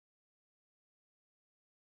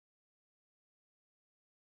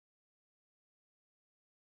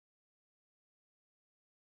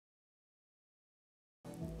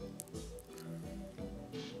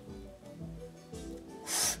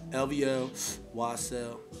LVLY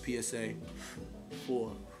L PSA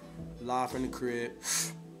 4. Live from the crib.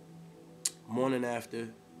 Morning after.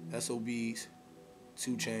 SOBs.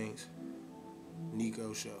 2 Chainz.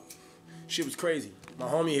 Neako show. Shit was crazy. My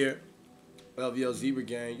homie here, LVLZEBRA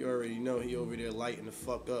gang, you already know he over there lighting the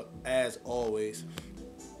fuck up, as always.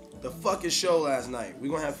 The fucking show last night. We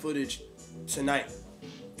gonna have footage tonight.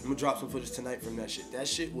 I'm gonna drop some footage tonight from that shit. That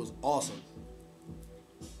shit was awesome.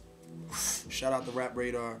 Shout out to Rap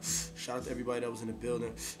Radar. Shout out to everybody that was in the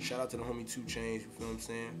building. Shout out to the homie 2 Chainz, you feel what I'm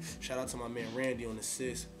saying? Shout out to my man Randy on the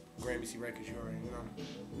Sis. Gramercy Records, you already know.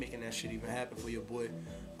 Making that shit even happen for your boy.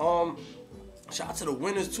 Shout out to the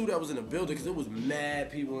winners too that was in the building, because there was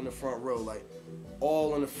mad people in the front row. Like,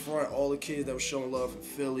 all in the front, all the kids that were showing love from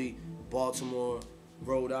Philly, Baltimore,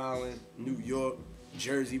 Rhode Island, New York.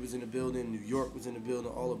 Jersey was in the building, New York was in the building,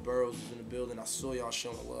 all the boroughs was in the building. I saw y'all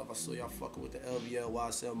showing love. I saw y'all fucking with the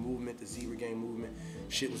LVLY L movement, the ZebraGANG movement.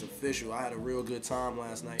 Shit was official. I had a real good time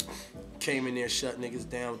last night. Came in there, shut niggas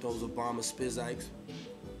down with those Obama Spizikes.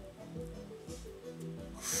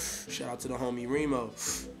 Shout out to the homie Remo.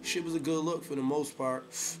 Shit was a good look for the most part.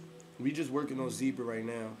 We just working on Zebra right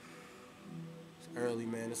now. It's early,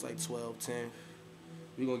 man. It's like 12:10.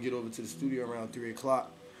 We gonna get over to the studio around 3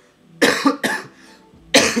 o'clock.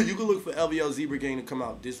 You can look for LVLZEBRA to come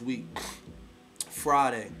out this week.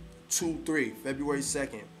 Friday, 2/3, February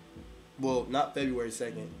 2nd. Well, not February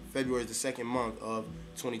 2nd. February is the second month of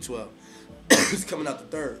 2012. It's coming out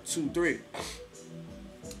the 3rd, 2/3.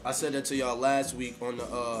 I said that to y'all last week on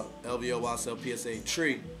the LVLY L PSA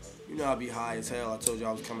tree. You know I'd be high as hell. I told you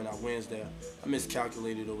I was coming out Wednesday. I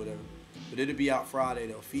miscalculated or whatever. But it'll be out Friday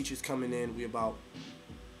though. Features coming in. We about,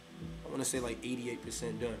 I want to say like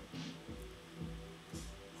 88% done.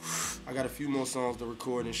 I got a few more songs to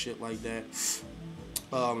record and shit like that.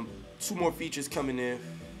 2 more features coming in.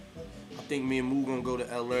 I think me and Moo gonna go to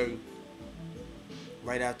LA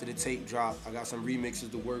right after the tape drop. I got some remixes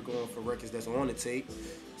to work on for records that's on the tape.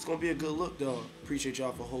 It's gonna be a good look though. Appreciate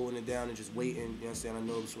y'all for holding it down and just waiting. You know what I'm saying? I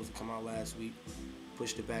know it was supposed to come out last week.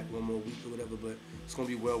 Pushed it back 1 more week or whatever, but it's gonna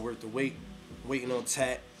be well worth the wait. Waiting on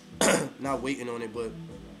Tat. Not waiting on it, but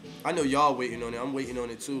I know y'all waiting on it. I'm waiting on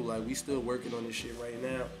it too. Like, we still working on this shit right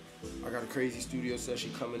now. I got a crazy studio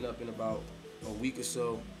session coming up in about a week or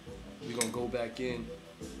so. We're gonna go back in.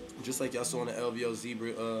 Just like y'all saw in the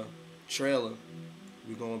LVLZEBRA trailer.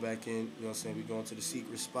 We're going back in, you know what I'm saying? We're going to the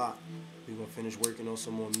secret spot. We're going to finish working on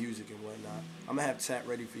some more music and whatnot. I'm going to have Tat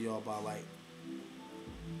ready for y'all by like,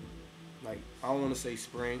 I don't want to say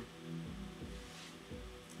spring.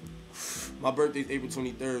 My birthday's April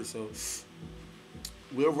 23rd, so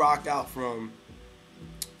we'll rock out from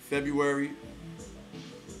February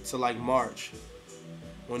to like March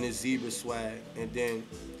on this Zebra swag. And then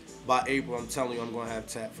by April, I'm telling you, I'm going to have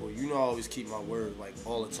Tat for you. You know I always keep my word, like,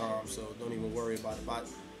 all the time, so don't even worry about it.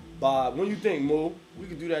 By when you think, Moo? We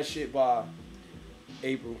could do that shit by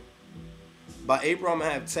April. By April, I'm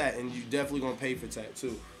going to have Tat, and you definitely going to pay for Tat,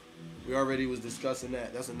 too. We already was discussing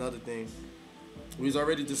that. That's another thing. We was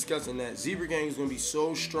already discussing that. ZebraGANG is going to be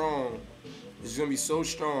so strong. It's going to be so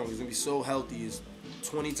strong. It's going to be so healthy. It's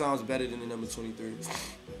 20 times better than the number 23.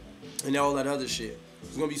 And all that other shit.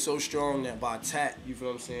 It's going to be so strong that by Tat, you feel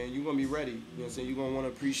what I'm saying, you're going to be ready. You know what I'm saying? You're going to want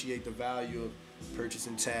to appreciate the value of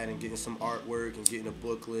purchasing Tat and getting some artwork and getting a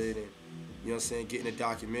booklet and, you know what I'm saying, getting a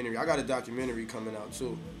documentary. I got a documentary coming out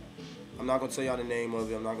too. I'm not going to tell y'all the name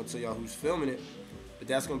of it. I'm not going to tell y'all who's filming it. But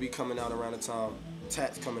that's going to be coming out around the time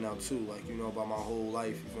Tat's coming out too. Like, you know, about my whole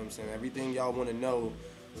life. You feel what I'm saying? Everything y'all want to know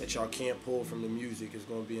that y'all can't pull from the music is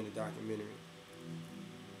going to be in the documentary.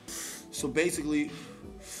 So basically,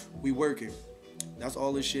 we working. That's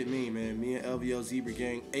all this shit mean, man. Me and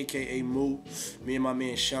LVLZEBRA, a.k.a. Moo. Me and my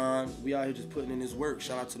man Sean. We out here just putting in this work.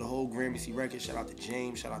 Shout out to the whole Gramercy Records. Shout out to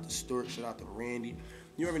James. Shout out to Stuart. Shout out to Randy.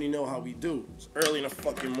 You already know how we do. It's early in the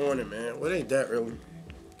fucking morning, man. Well, it ain't that early.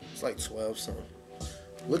 It's like 12 something.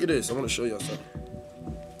 Look at this. I want to show y'all something.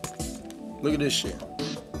 Look at this shit.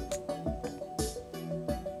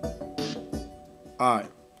 Alright.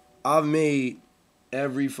 I've made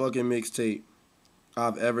every fucking mixtape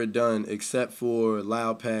I've ever done except for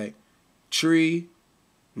Loud Pack, Tree,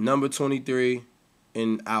 number 23,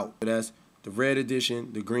 and Out. That's the red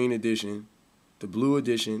edition, the green edition, the blue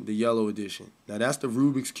edition, the yellow edition. Now that's the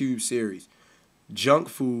Rubik's Cube series. Junk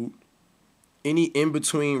Food, any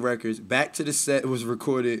in-between records, Back to the Set was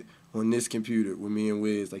recorded on this computer with me and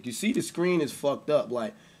Wiz. Like, you see the screen is fucked up.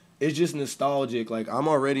 Like, it's just nostalgic. Like, I'm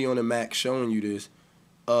already on the Mac showing you this.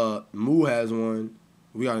 Moo has one.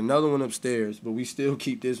 We got another one upstairs, but we still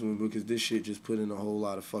keep this one because this shit just put in a whole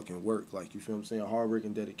lot of fucking work. Like, you feel what I'm saying? Hard work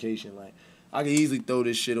and dedication. Like, I could easily throw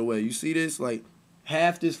this shit away. You see this? Like,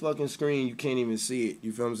 half this fucking screen, you can't even see it.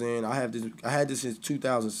 You feel what I'm saying? I had this since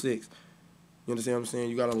 2006. You understand what I'm saying?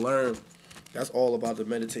 You gotta learn. That's all about the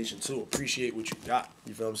meditation too. Appreciate what you got.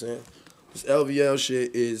 You feel what I'm saying? This LVL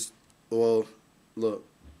shit is, well, look.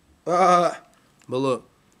 But look,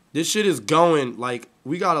 this shit is going, like,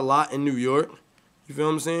 we got a lot in New York. You feel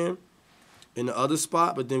what I'm saying? In the other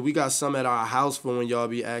spot, but then we got some at our house for when y'all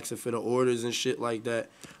be asking for the orders and shit like that.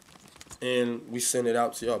 And we send it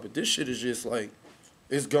out to y'all. But this shit is just like,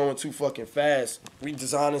 it's going too fucking fast. We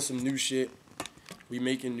designing some new shit. We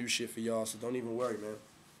making new shit for y'all, so don't even worry, man.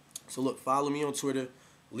 So look, follow me on Twitter.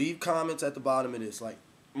 Leave comments at the bottom of this. Like,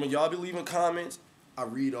 when y'all be leaving comments, I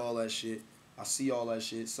read all that shit. I see all that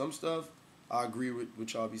shit. Some stuff, I agree with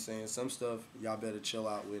what y'all be saying. Some stuff, y'all better chill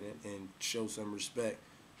out with it and show some respect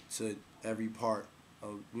to every part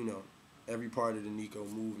of, you know, every part of the Neako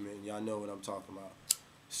movement. Y'all know what I'm talking about.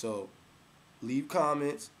 So, leave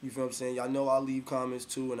comments. You feel what I'm saying? Y'all know I leave comments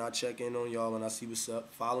too, and I check in on y'all and I see what's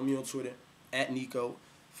up. Follow me on Twitter, @Neako.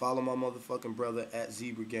 Follow my motherfucking brother,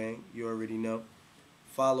 @ZebraGANG. You already know.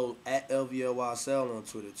 Follow @LVLY on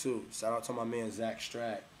Twitter too. Shout out to my man, Zach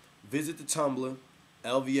Strag. Visit the Tumblr,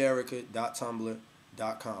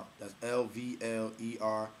 lverica.tumblr.com. That's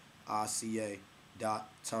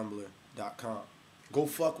LVLERICA.tumblr.com. Go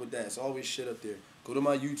fuck with that. It's always shit up there. Go to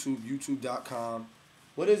my YouTube, youtube.com.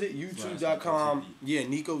 What is it? YouTube.com. Yeah,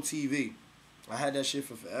 Neako TV. I had that shit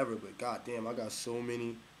for forever, but goddamn, I got so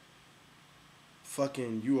many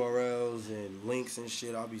fucking URLs and links and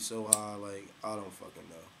shit. I'll be so high, like, I don't fucking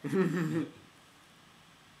know.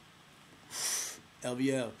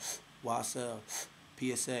 LVL, YSL,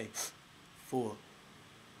 PSA, 4.